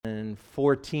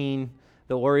2014.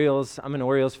 The Orioles, I'm an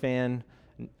Orioles fan.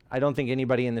 I don't think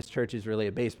anybody in this church is really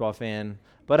a baseball fan,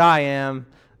 but I am,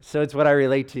 so it's what I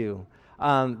relate to.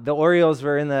 The Orioles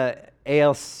were in the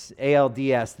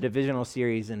ALDS, the divisional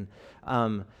series, and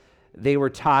they were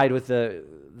tied with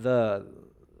the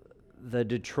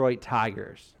Detroit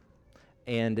Tigers.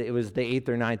 And it was the 8th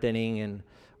or 9th inning, and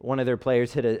one of their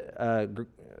players hit a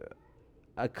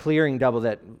clearing double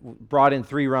that brought in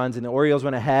 3 runs, and the Orioles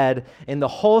went ahead, and the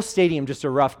whole stadium just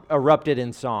erupted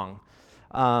in song.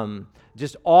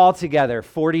 Just all together,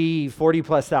 40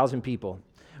 plus thousand people.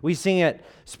 We sing at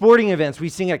sporting events, we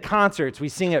sing at concerts, we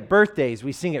sing at birthdays,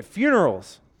 we sing at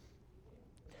funerals.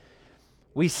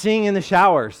 We sing in the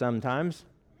shower sometimes.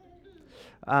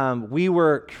 We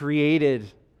were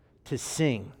created to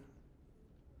sing.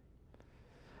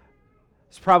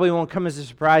 This probably won't come as a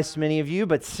surprise to many of you,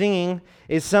 but singing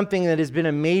is something that has been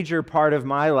a major part of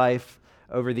my life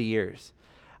over the years.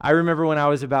 I remember when I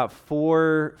was about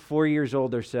 4 years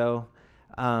old or so,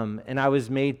 and I was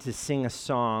made to sing a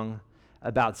song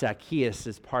about Zacchaeus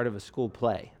as part of a school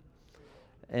play.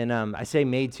 And I say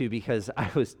made to because I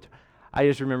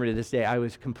just remember to this day, I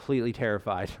was completely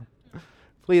terrified.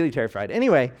 Completely terrified.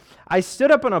 Anyway, I stood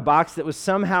up on a box that was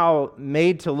somehow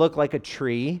made to look like a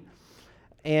tree,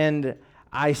 and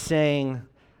I sang,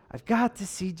 "I've got to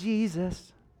see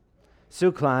Jesus,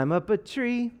 so climb up a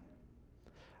tree.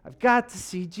 I've got to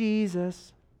see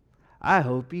Jesus, I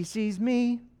hope he sees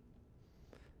me."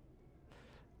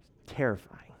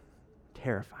 Terrifying,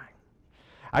 terrifying.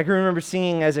 I can remember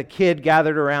singing as a kid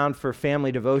gathered around for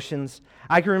family devotions.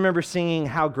 I can remember singing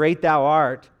 "How Great Thou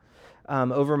Art"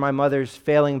 over my mother's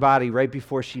failing body right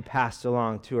before she passed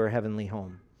along to her heavenly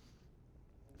home.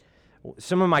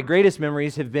 Some of my greatest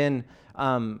memories have been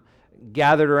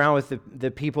gathered around with the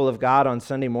people of God on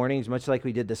Sunday mornings, much like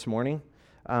we did this morning,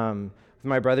 with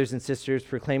my brothers and sisters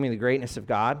proclaiming the greatness of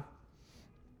God.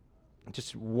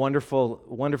 Just wonderful,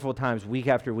 wonderful times week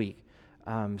after week,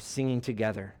 singing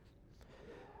together.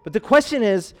 But the question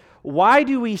is, why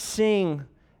do we sing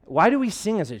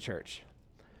as a church?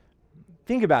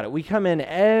 Think about it. We come in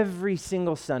every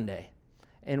single Sunday,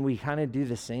 and we kind of do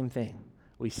the same thing.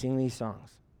 We sing these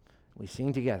songs. We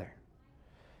sing together.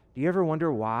 Do you ever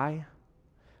wonder why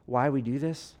we do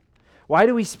this? Why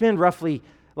do we spend roughly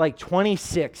like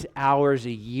 26 hours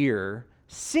a year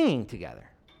singing together?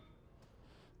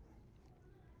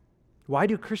 Why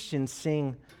do Christians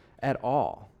sing at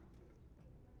all?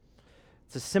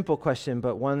 It's a simple question,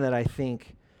 but one that I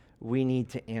think we need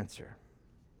to answer.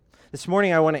 This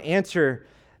morning, I want to answer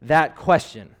that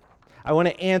question. I want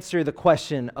to answer the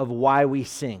question of why we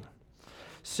sing.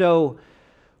 So,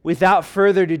 without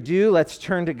further ado, let's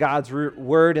turn to God's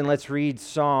word and let's read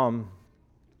Psalm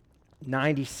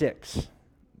 96,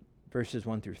 verses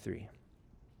 1 through 3.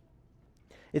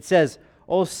 It says,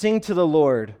 "Oh, sing to the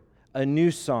Lord a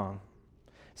new song.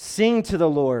 Sing to the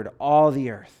Lord, all the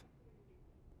earth.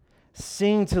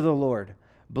 Sing to the Lord,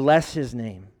 bless his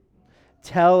name.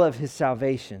 Tell of his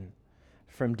salvation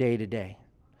from day to day.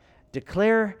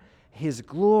 Declare his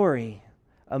glory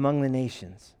among the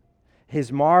nations,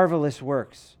 his marvelous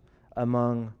works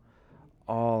among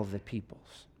all the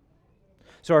peoples."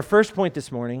 So our first point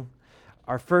this morning,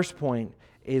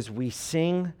 is we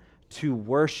sing to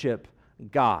worship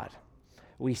God.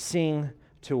 We sing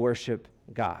to worship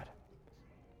God.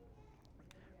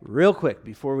 Real quick,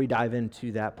 before we dive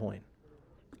into that point,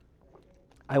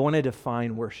 I want to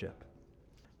define worship.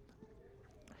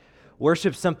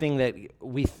 Worship's something that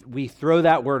we throw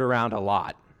that word around a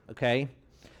lot, okay?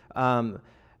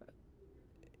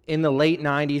 In the late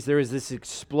 90s, there was this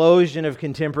explosion of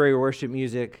contemporary worship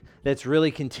music that's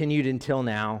really continued until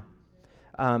now.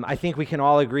 I think we can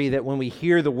all agree that when we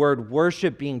hear the word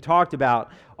worship being talked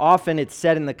about, often it's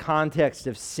said in the context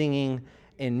of singing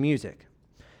and music.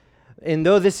 And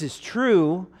though this is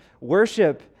true,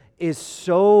 worship is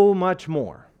so much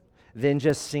more than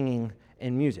just singing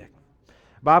and music.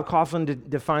 Bob Kauflin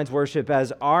defines worship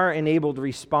as our enabled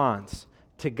response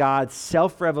to God's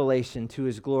self-revelation to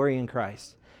his glory in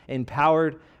Christ,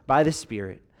 empowered by the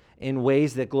Spirit in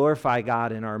ways that glorify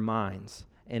God in our minds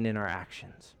and in our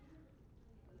actions.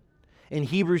 In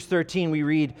Hebrews 13, we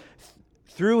read,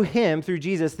 "Through him, through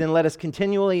Jesus, then let us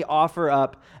continually offer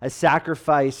up a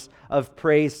sacrifice of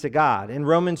praise to God." In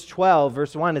Romans 12,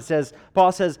 verse 1,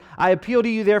 Paul says, "I appeal to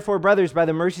you, therefore, brothers, by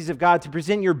the mercies of God, to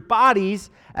present your bodies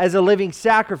as a living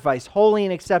sacrifice, holy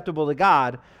and acceptable to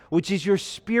God, which is your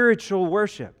spiritual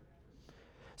worship."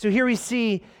 So here we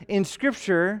see in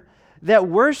Scripture that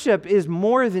worship is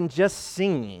more than just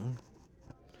singing.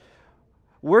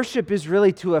 Worship is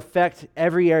really to affect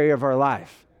every area of our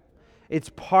life. It's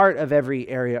part of every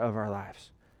area of our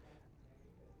lives.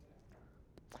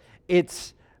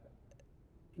 it's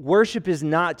worship is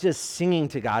not just singing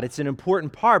to God. It's an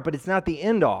important part, but it's not the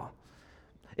end all.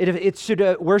 It should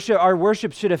our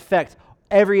worship should affect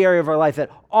every area of our life. That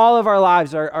all of our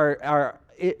lives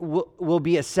will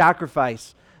be a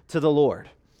sacrifice to the Lord.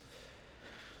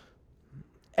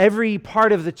 Every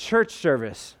part of the church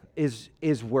service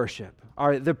is worship.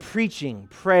 The preaching,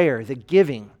 prayer, the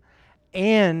giving,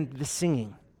 and the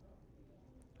singing.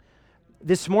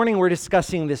 This morning we're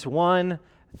discussing this one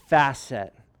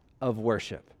facet of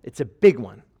worship. It's a big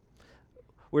one.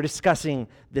 We're discussing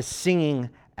the singing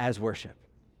as worship.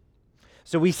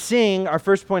 So we sing, our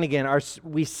first point again,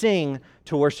 we sing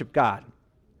to worship God.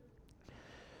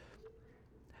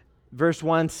 Verse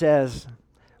 1 says,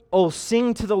 "Oh,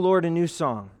 sing to the Lord a new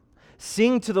song.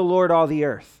 Sing to the Lord all the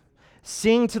earth.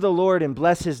 Sing to the Lord and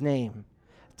bless his name.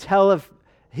 Tell of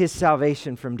his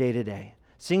salvation from day to day."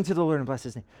 Sing to the Lord and bless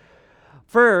his name.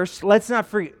 First, let's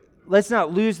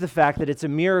not lose the fact that it's a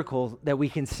miracle that we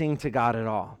can sing to God at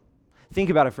all. Think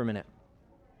about it for a minute.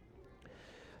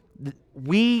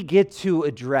 We get to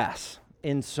address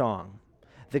in song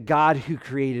the God who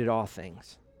created all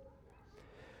things.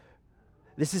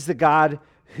 This is the God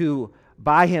who,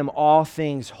 by him, all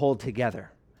things hold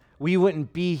together. We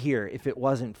wouldn't be here if it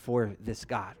wasn't for this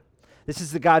God. This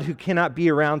is the God who cannot be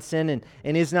around sin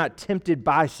and is not tempted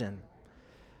by sin.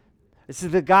 This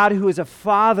is the God who is a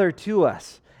father to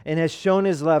us and has shown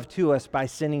his love to us by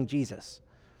sending Jesus.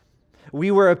 We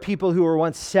were a people who were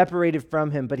once separated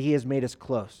from him, but he has made us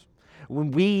close.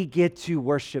 When we get to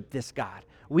worship this God,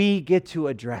 we get to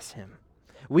address him.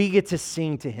 We get to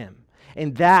sing to him.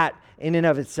 And that, in and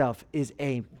of itself, is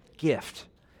a gift.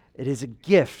 It is a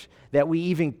gift that we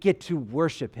even get to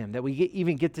worship him, that we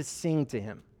even get to sing to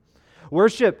him.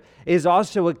 Worship is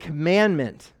also a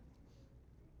commandment.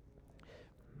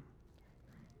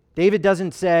 David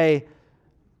doesn't say,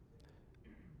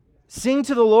 "Sing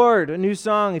to the Lord a new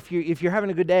song if you're having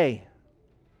a good day."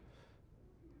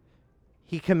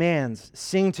 He commands,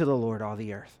 "Sing to the Lord, all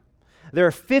the earth." There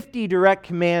are 50 direct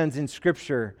commands in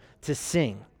Scripture to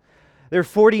sing. There are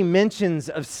 40 mentions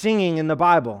of singing in the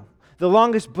Bible. The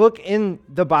longest book in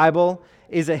the Bible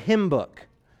is a hymn book,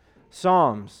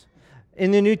 Psalms.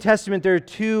 In the New Testament, there are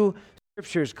two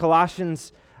scriptures,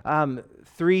 Colossians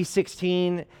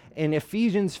 3:16 and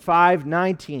Ephesians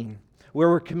 5:19, where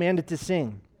we're commanded to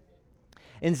sing.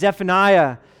 In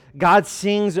Zephaniah,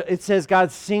 it says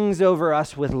God sings over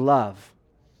us with love.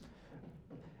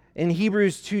 In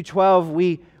Hebrews 2:12,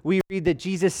 we read that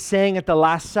Jesus sang at the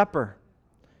Last Supper.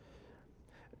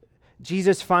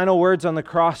 Jesus' final words on the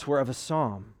cross were of a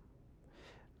psalm.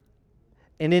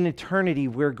 And in eternity,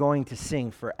 we're going to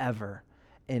sing forever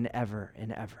and ever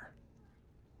and ever.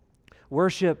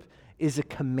 Worship is a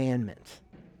commandment.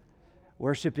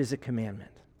 Worship is a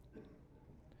commandment.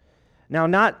 Now,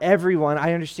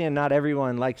 I understand not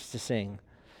everyone likes to sing.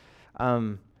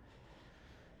 I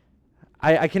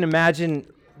can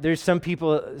imagine there's some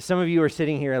of you are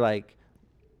sitting here like,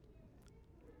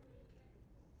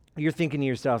 you're thinking to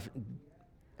yourself,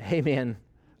 "Hey man,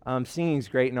 singing's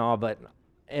great and all,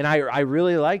 and I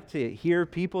really like to hear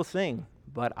people sing,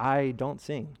 but I don't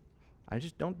sing. I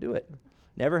just don't do it.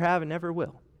 Never have and never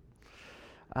will."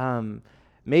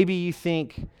 Maybe you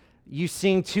think you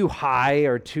sing too high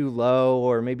or too low,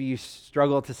 or maybe you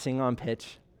struggle to sing on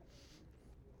pitch.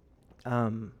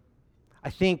 I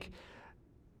think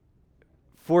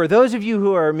for those of you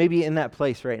who are maybe in that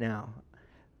place right now,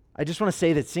 I just want to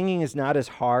say that singing is not as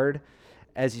hard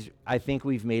as I think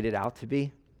we've made it out to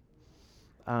be.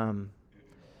 And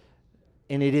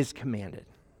it is commanded.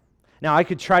 Now, I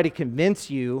could try to convince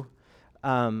you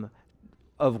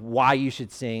of why you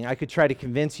should sing. I could try to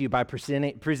convince you by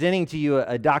presenting to you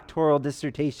a doctoral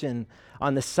dissertation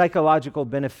on the psychological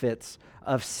benefits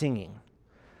of singing.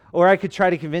 Or I could try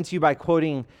to convince you by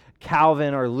quoting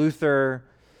Calvin or Luther.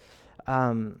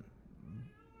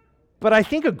 But I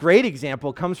think a great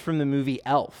example comes from the movie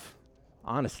Elf,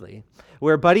 honestly,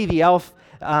 where Buddy the Elf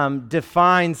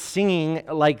defines singing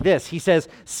like this. He says,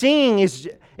 "Singing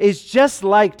is just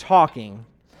like talking,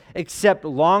 except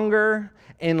longer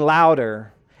and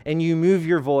louder, and you move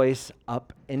your voice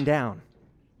up and down."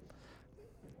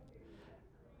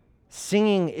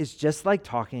 Singing is just like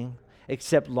talking,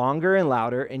 except longer and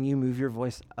louder, and you move your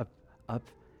voice up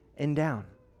and down.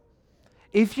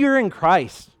 If you're in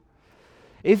Christ,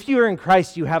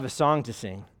 you have a song to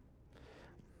sing.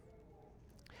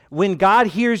 When God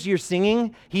hears your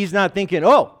singing, he's not thinking,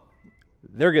 "Oh,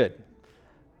 they're good.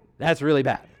 That's really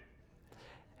bad."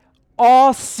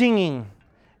 All singing,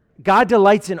 God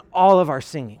delights in all of our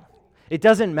singing. It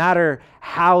doesn't matter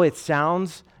how it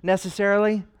sounds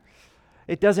necessarily.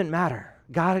 It doesn't matter.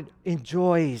 God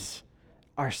enjoys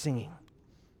our singing.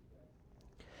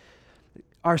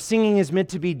 Our singing is meant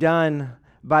to be done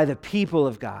by the people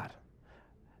of God,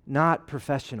 not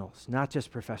professionals, not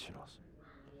just professionals.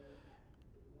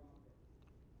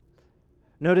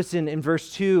 Notice in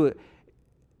verse 2,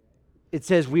 it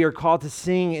says we are called to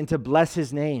sing and to bless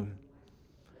His name.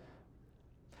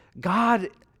 God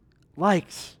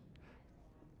likes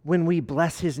when we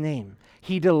bless His name.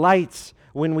 He delights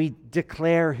when we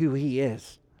declare who He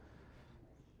is.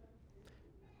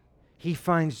 He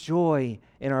finds joy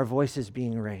in our voices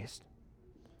being raised.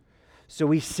 So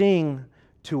we sing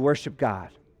to worship God.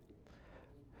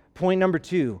 Point number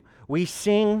 2, we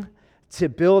sing to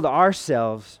build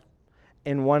ourselves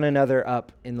and one another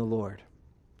up in the Lord.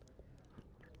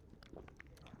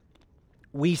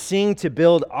 We sing to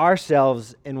build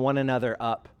ourselves and one another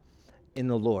up in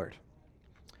the Lord.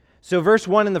 So verse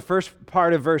 1 and the first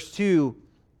part of verse 2,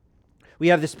 we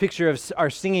have this picture of our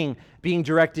singing being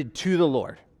directed to the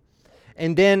Lord.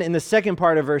 And then in the second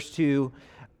part of verse 2,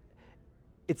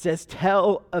 it says,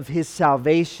 tell of His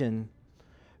salvation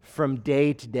from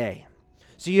day to day.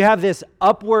 So you have this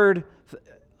upward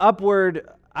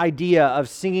idea of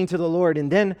singing to the Lord,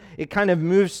 and then it kind of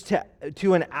moves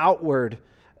to an outward,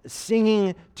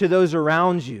 singing to those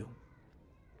around you.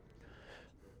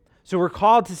 So we're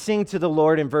called to sing to the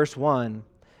Lord in verse 1,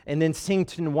 and then sing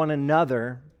to one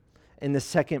another in the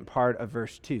second part of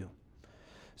verse 2.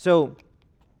 So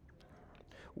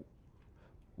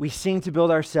we sing to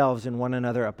build ourselves and one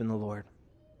another up in the Lord.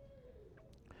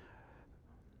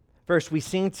 First, we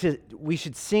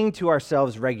should sing to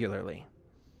ourselves regularly.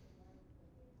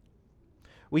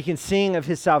 We can sing of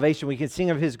His salvation. We can sing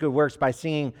of His good works by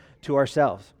singing to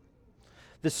ourselves.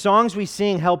 The songs we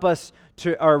sing help us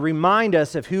or remind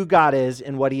us of who God is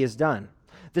and what He has done.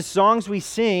 The songs we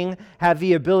sing have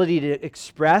the ability to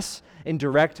express and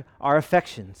direct our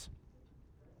affections.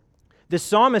 The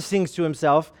psalmist sings to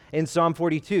himself in Psalm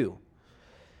 42.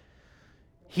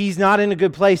 He's not in a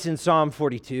good place in Psalm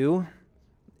 42.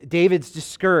 David's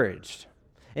discouraged.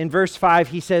 In verse 5,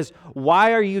 he says,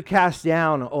 why are you cast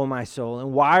down, O my soul,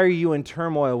 and why are you in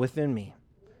turmoil within me?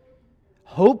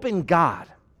 Hope in God,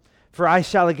 for I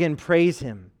shall again praise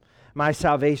Him, my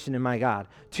salvation and my God.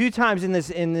 2 times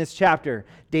in this chapter,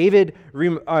 David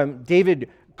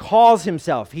calls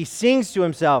himself, he sings to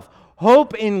himself,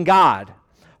 hope in God,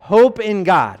 hope in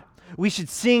God. We should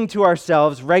sing to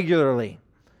ourselves regularly.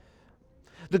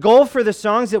 The goal for the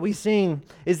songs that we sing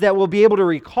is that we'll be able to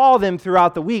recall them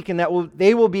throughout the week, and that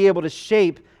they will be able to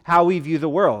shape how we view the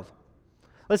world.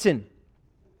 Listen,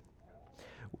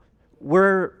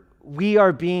 we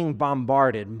are being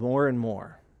bombarded more and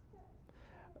more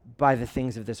by the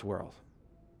things of this world.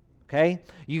 Okay?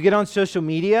 You get on social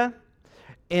media,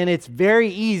 and it's very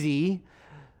easy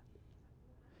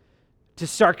to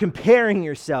start comparing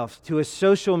yourself to a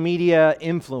social media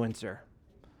influencer.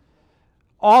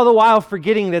 All the while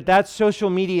forgetting that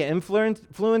social media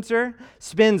influencer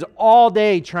spends all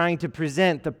day trying to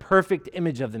present the perfect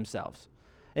image of themselves,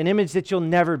 an image that you'll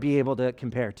never be able to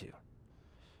compare to.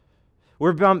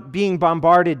 We're being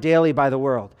bombarded daily by the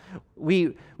world.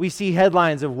 We see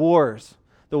headlines of wars,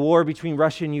 the war between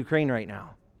Russia and Ukraine right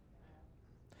now.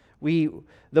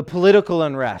 The political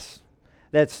unrest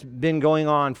that's been going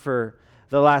on for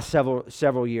the last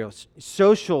several years,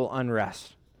 social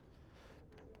unrest.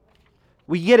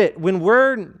 We get it. When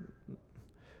we're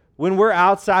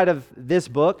outside of this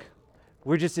book,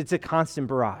 it's a constant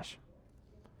barrage.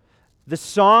 The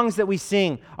songs that we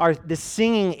sing the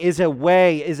singing is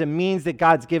a means that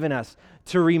God's given us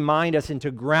to remind us and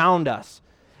to ground us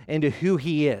into who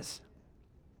He is.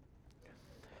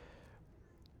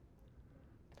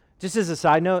 Just as a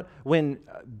side note, when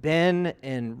Ben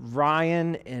and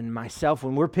Ryan and myself,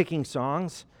 when we're picking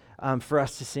songs for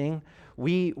us to sing,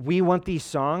 we want these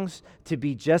songs to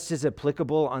be just as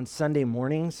applicable on Sunday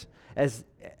mornings as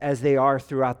they are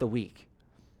throughout the week.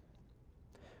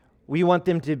 We want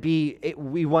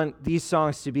these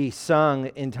songs to be sung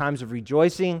in times of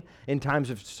rejoicing, in times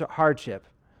of hardship.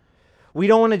 We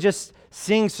don't want to just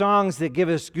sing songs that give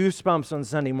us goosebumps on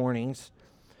Sunday mornings.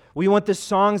 We want the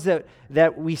songs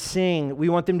that we sing, we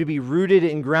want them to be rooted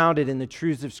and grounded in the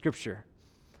truths of Scripture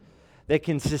that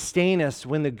can sustain us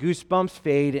when the goosebumps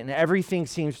fade and everything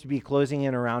seems to be closing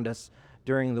in around us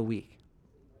during the week.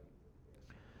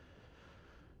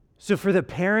 So for the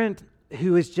parent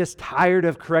who is just tired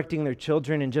of correcting their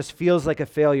children and just feels like a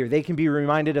failure, they can be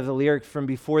reminded of the lyric from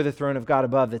Before the Throne of God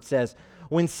Above that says,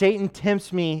 when Satan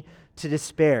tempts me to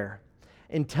despair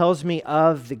and tells me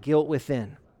of the guilt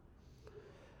within,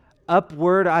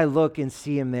 upward I look and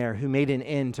see Him there who made an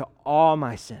end to all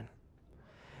my sin.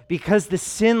 Because the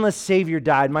sinless Savior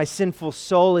died, my sinful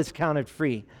soul is counted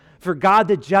free. For God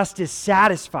the just is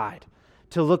satisfied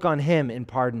to look on him and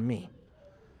pardon me.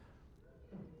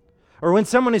 Or when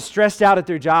someone is stressed out at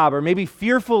their job or maybe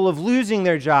fearful of losing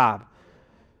their job,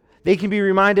 they can be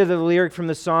reminded of the lyric from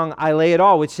the song, I Lay It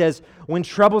All, which says, when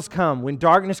troubles come, when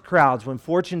darkness crowds, when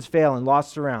fortunes fail and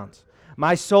loss surrounds,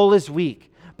 my soul is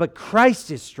weak, but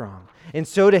Christ is strong, and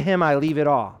so to him I leave it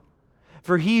all.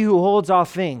 For he who holds all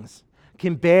things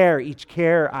can bear each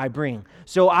care I bring.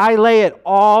 So I lay it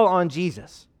all on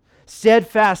Jesus.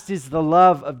 Steadfast is the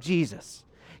love of Jesus.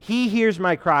 He hears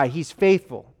my cry. He's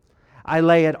faithful. I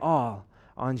lay it all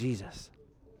on Jesus.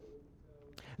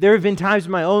 There have been times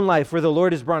in my own life where the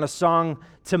Lord has brought a song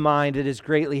to mind that has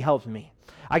greatly helped me.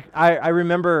 I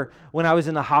remember when I was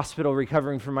in the hospital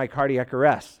recovering from my cardiac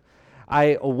arrest.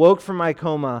 I awoke from my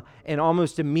coma, and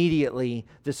almost immediately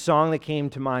the song that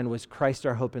came to mind was Christ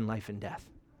Our Hope in Life and Death.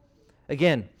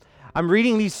 Again, I'm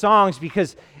reading these songs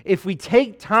because if we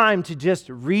take time to just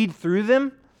read through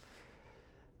them,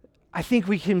 I think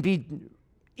we can be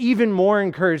even more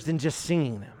encouraged than just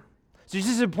singing them. So just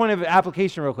as a point of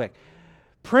application real quick,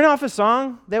 print off a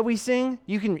song that we sing.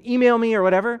 You can email me or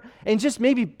whatever, and just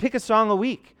maybe pick a song a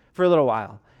week for a little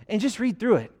while and just read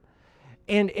through it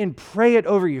and pray it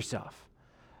over yourself.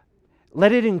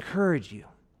 Let it encourage you.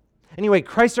 Anyway,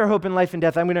 Christ Our Hope in Life and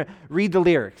Death. I'm going to read the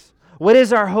lyrics. What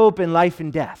is our hope in life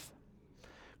and death?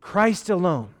 Christ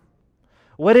alone.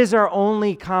 What is our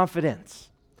only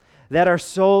confidence? That our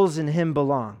souls in him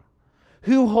belong.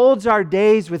 Who holds our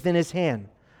days within his hand?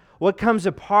 What comes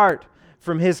apart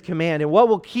from his command? And what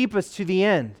will keep us to the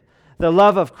end? The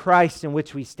love of Christ in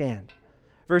which we stand.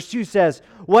 Verse 2 says,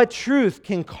 what truth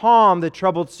can calm the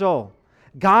troubled soul?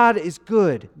 God is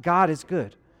good. God is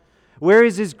good. Where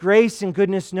is his grace and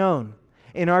goodness known?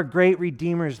 In our great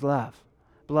Redeemer's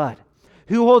blood.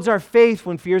 Who holds our faith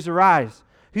when fears arise?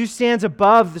 Who stands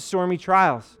above the stormy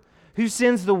trials? Who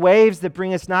sends the waves that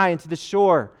bring us nigh into the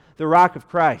shore, the rock of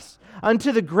Christ?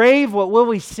 Unto the grave, what will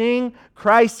we sing?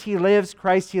 Christ he lives,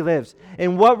 Christ he lives.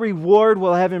 And what reward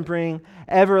will heaven bring?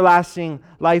 Everlasting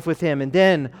life with him. And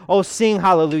then, oh, sing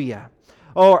hallelujah.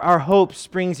 Oh, our hope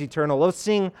springs eternal. Oh,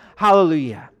 sing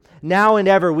hallelujah. Now and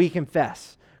ever we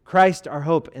confess, Christ our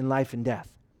hope in life and death.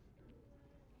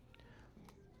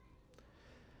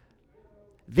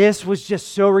 This was just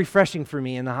so refreshing for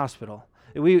me in the hospital.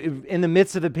 In the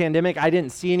midst of the pandemic, I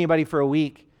didn't see anybody for a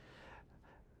week.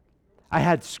 I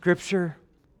had scripture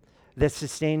that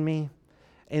sustained me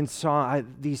and saw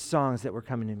these songs that were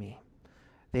coming to me.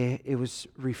 It was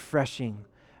refreshing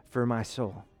for my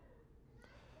soul.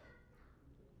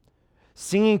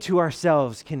 Singing to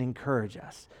ourselves can encourage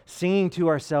us. Singing to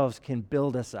ourselves can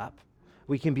build us up.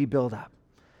 We can be built up.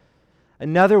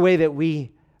 Another way that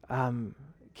we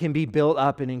can be built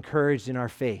up and encouraged in our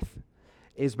faith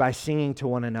is by singing to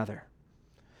one another.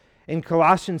 In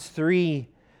Colossians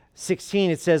 3:16,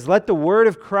 it says, let the word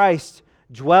of Christ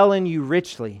dwell in you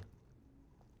richly,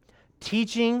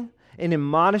 teaching and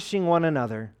admonishing one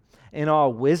another in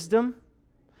all wisdom,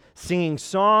 singing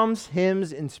psalms,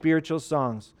 hymns, and spiritual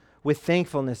songs with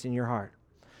thankfulness in your heart.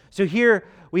 So here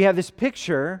we have this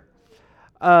picture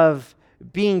of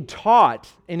being taught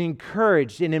and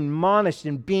encouraged and admonished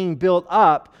and being built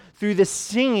up through the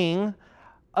singing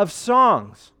of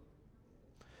songs,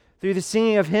 through the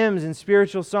singing of hymns and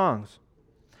spiritual songs.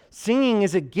 Singing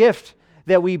is a gift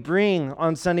that we bring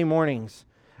on Sunday mornings,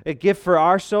 a gift for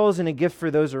our souls and a gift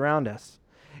for those around us.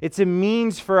 It's a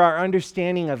means for our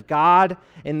understanding of God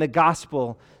and the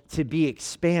gospel to be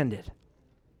expanded.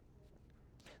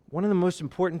 One of the most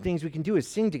important things we can do is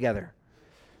sing together.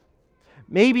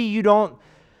 Maybe you don't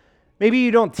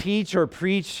teach or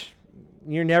preach.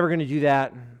 You're never going to do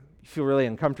that. You feel really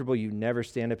uncomfortable. You never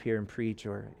stand up here and preach,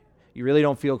 or you really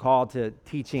don't feel called to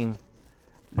teaching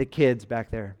the kids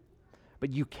back there.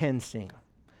 But you can sing.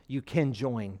 You can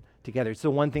join together. It's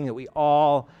the one thing that we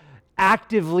all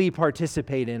actively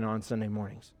participate in on Sunday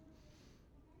mornings.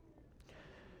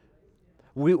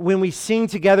 When we sing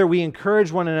together, we encourage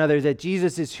one another that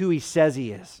Jesus is who he says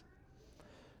he is.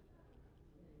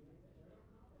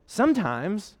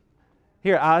 Sometimes,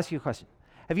 here, I'll ask you a question.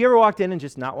 Have you ever walked in and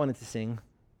just not wanted to sing?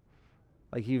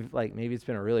 Maybe it's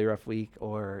been a really rough week,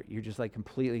 or you're just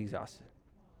completely exhausted.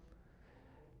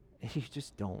 And you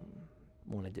just don't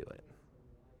want to do it.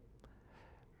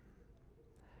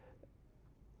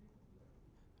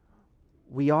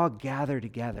 We all gather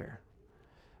together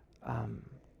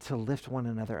to lift one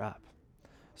another up.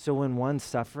 So when one's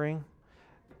suffering,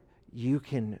 you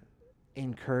can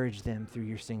encourage them through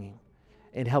your singing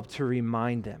and help to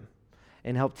remind them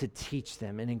and help to teach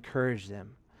them and encourage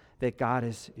them that God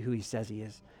is who he says he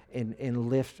is, and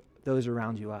lift those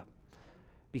around you up.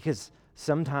 Because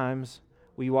sometimes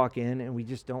we walk in and we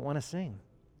just don't want to sing.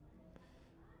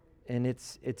 And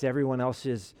it's everyone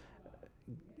else's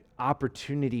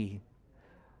opportunity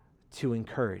to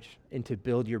encourage and to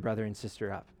build your brother and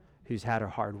sister up who's had a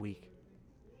hard week.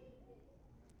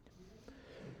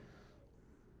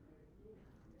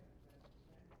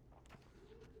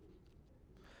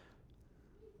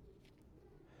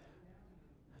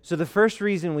 So the first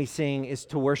reason we sing is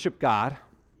to worship God.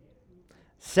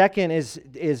 Second is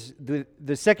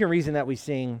the second reason that we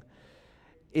sing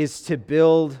is to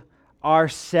build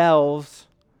ourselves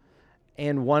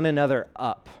and one another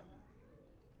up.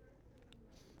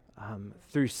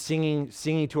 Through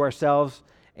singing to ourselves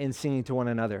and singing to one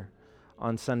another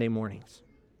on Sunday mornings.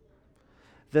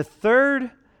 The third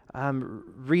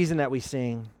reason that we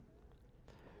sing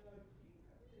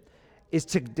is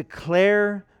to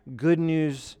declare good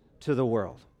news to the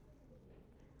world.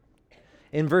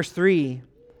 In verse 3,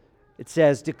 it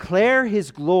says, "Declare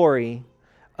his glory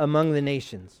among the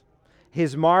nations,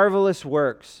 his marvelous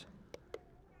works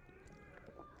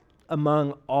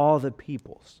among all the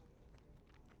peoples."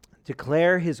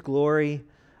 Declare his glory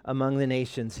among the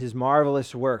nations, his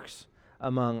marvelous works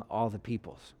among all the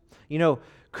peoples. You know,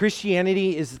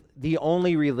 Christianity is the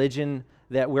only religion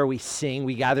where we sing,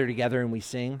 we gather together and we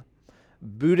sing.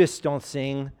 Buddhists don't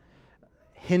sing,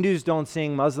 Hindus don't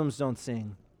sing, Muslims don't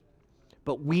sing,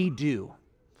 but we do.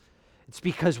 It's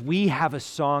because we have a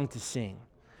song to sing.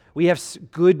 We have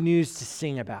good news to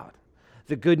sing about,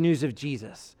 the good news of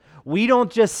Jesus. We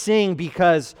don't just sing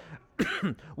because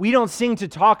we don't sing to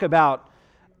talk about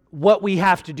what we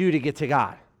have to do to get to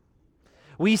God.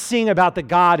 We sing about the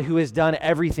God who has done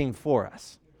everything for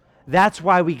us. That's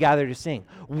why we gather to sing.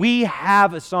 We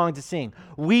have a song to sing.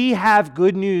 We have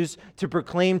good news to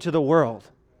proclaim to the world.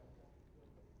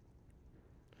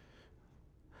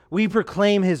 We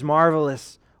proclaim his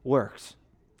marvelous works.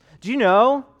 Do you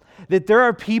know that there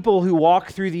are people who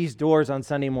walk through these doors on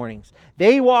Sunday mornings?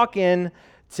 They walk in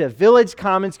to Village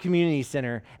Commons Community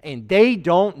Center and they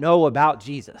don't know about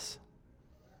Jesus.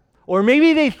 Or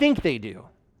maybe they think they do,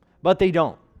 but they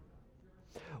don't.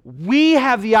 We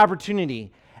have the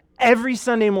opportunity every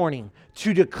Sunday morning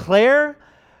to declare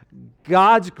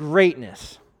God's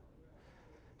greatness,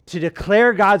 to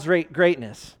declare God's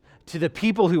greatness to the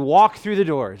people who walk through the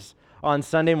doors on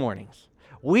Sunday mornings.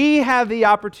 We have the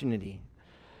opportunity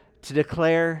to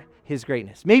declare his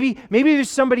greatness. Maybe there's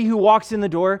somebody who walks in the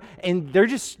door and they're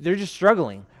just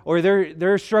struggling, or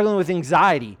they're struggling with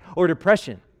anxiety or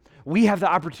depression. We have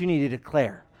the opportunity to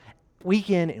declare week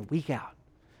in and week out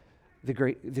the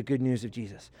good news of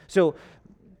Jesus. So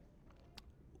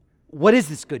what is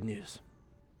this good news?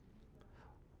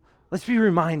 Let's be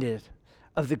reminded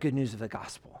of the good news of the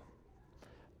gospel.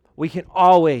 We can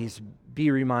always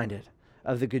be reminded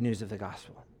of the good news of the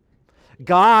gospel.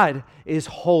 God is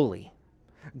holy.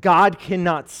 God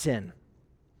cannot sin.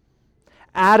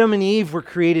 Adam and Eve were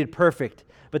created perfect,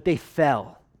 but they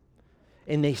fell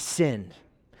and they sinned.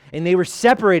 And they were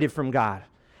separated from God,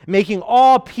 making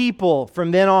all people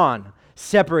from then on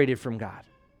separated from God.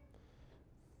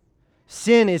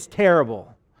 Sin is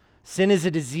terrible. Sin is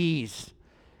a disease.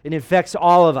 It infects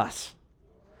all of us.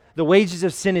 The wages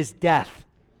of sin is death.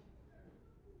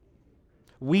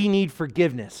 We need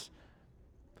forgiveness.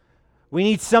 We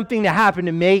need something to happen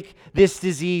to make this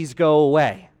disease go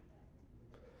away.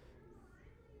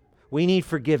 We need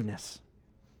forgiveness.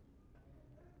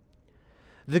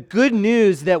 The good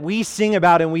news that we sing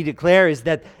about and we declare is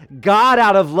that God,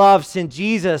 out of love, sent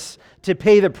Jesus to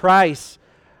pay the price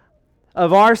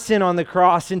of our sin on the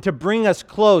cross and to bring us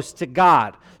close to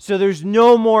God. So there's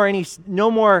no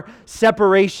more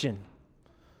separation.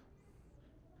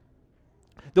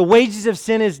 The wages of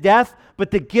sin is death,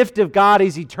 but the gift of God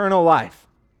is eternal life.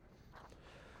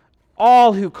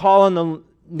 All who call on the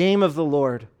name of the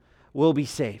Lord will be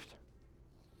saved.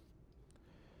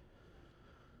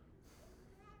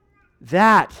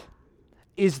 That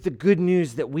is the good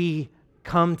news that we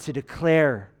come to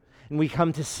declare and we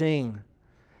come to sing.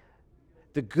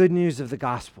 The good news of the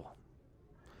gospel.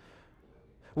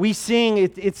 We sing,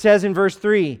 it says in verse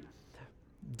 3,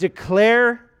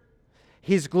 declare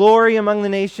his glory among the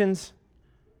nations,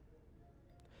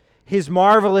 his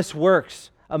marvelous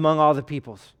works among all the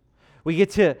peoples. We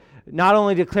get to not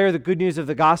only declare the good news of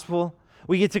the gospel,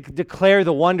 we get to declare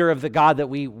the wonder of the God that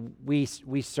we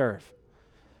serve.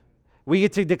 We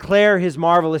get to declare his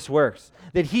marvelous works,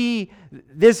 that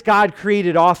this God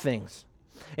created all things.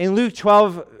 In Luke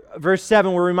 12, verse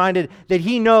 7, we're reminded that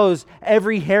he knows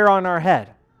every hair on our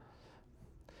head.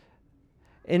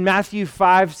 In Matthew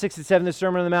 5, 6, and 7, the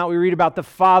Sermon on the Mount, we read about the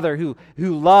Father who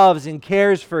loves and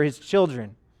cares for his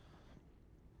children.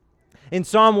 In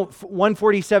Psalm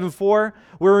 147:4,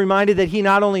 we're reminded that he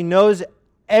not only knows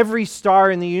every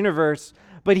star in the universe,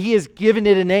 but he has given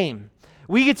it a name.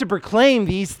 We get to proclaim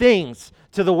these things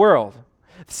to the world.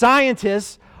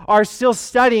 Scientists are still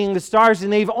studying the stars,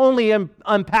 and they've only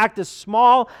unpacked a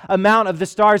small amount of the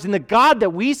stars. And the God that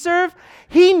we serve,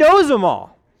 he knows them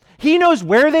all. He knows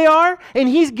where they are, and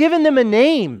he's given them a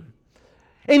name.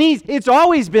 And it's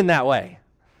always been that way.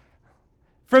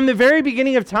 From the very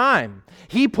beginning of time,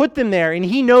 he put them there, and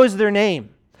he knows their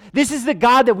name. This is the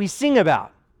God that we sing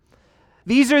about.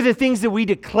 These are the things that we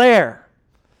declare.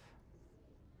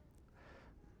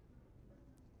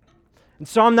 In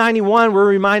Psalm 91, we're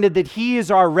reminded that he is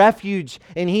our refuge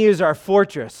and he is our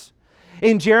fortress.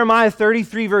 In Jeremiah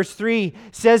 33, verse 3,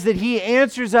 says that he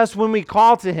answers us when we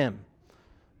call to him.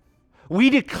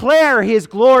 We declare his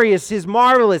glorious, his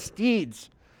marvelous deeds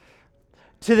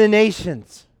to the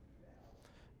nations.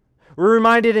 We're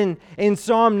reminded in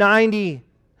Psalm 90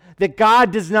 that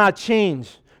God does not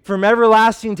change. From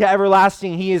everlasting to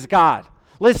everlasting, he is God.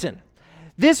 Listen,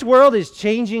 this world is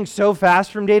changing so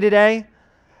fast from day to day.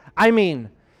 I mean,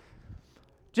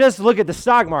 just look at the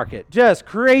stock market, just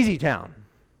crazy town.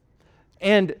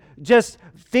 And just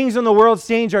things on the world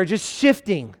stage are just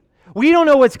shifting. We don't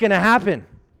know what's going to happen.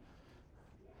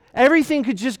 Everything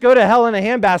could just go to hell in a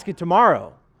handbasket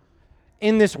tomorrow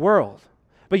in this world.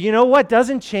 But you know what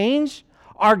doesn't change?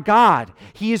 Our God.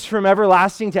 He is from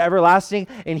everlasting to everlasting,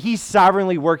 and he's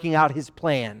sovereignly working out his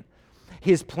plan,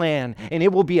 and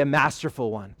it will be a masterful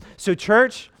one. So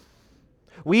church,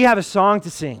 we have a song to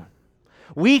sing.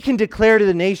 We can declare to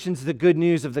the nations the good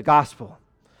news of the gospel.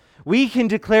 We can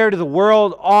declare to the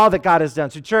world all that God has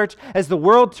done. So church, as the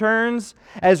world turns,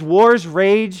 as wars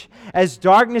rage, as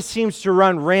darkness seems to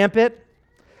run rampant,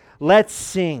 let's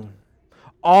sing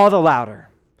all the louder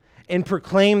and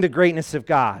proclaim the greatness of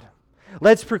God.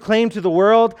 Let's proclaim to the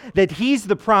world that he's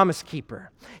the promise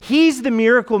keeper. He's the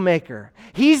miracle maker.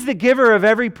 He's the giver of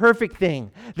every perfect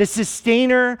thing, the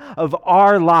sustainer of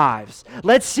our lives.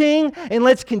 Let's sing and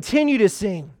let's continue to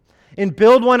sing and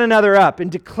build one another up and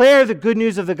declare the good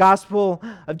news of the gospel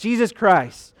of Jesus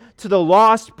Christ to the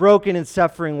lost, broken, and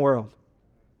suffering world.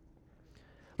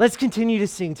 Let's continue to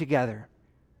sing together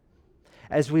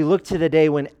as we look to the day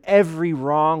when every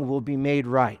wrong will be made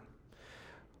right,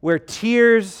 where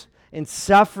tears and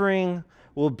suffering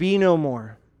will be no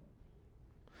more.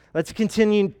 Let's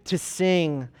continue to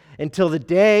sing until the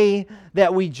day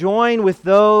that we join with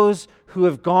those who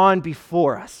have gone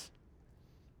before us,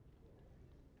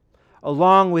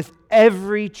 along with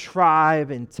every tribe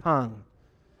and tongue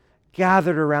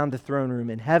gathered around the throne room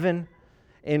in heaven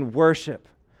in worship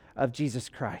of Jesus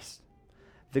Christ,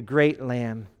 the great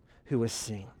Lamb who was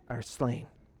slain.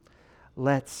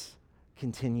 Let's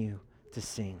continue to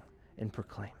sing and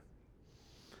proclaim.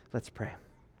 Let's pray.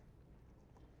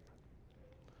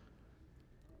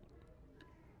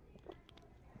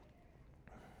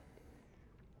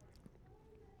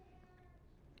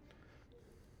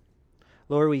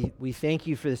 Lord, we thank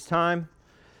you for this time.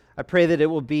 I pray that it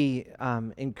will be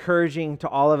encouraging to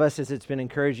all of us as it's been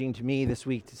encouraging to me this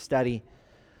week to study.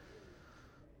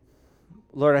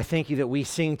 Lord, I thank you that we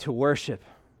sing to worship.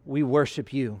 We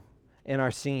worship you in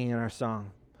our singing and our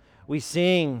song. We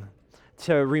sing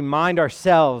to remind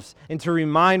ourselves and to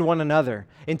remind one another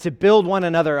and to build one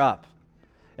another up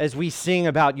as we sing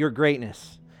about your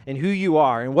greatness and who you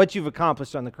are and what you've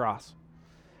accomplished on the cross.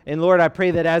 And Lord, I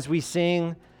pray that as we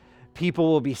sing,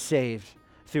 people will be saved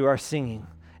through our singing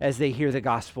as they hear the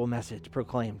gospel message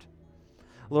proclaimed.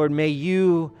 Lord, may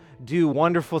you do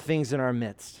wonderful things in our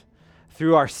midst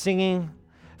through our singing,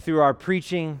 through our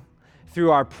preaching,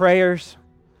 through our prayers,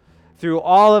 through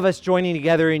all of us joining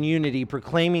together in unity,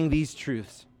 proclaiming these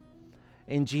truths.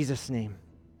 In Jesus' name,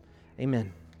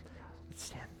 amen. Let's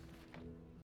stand.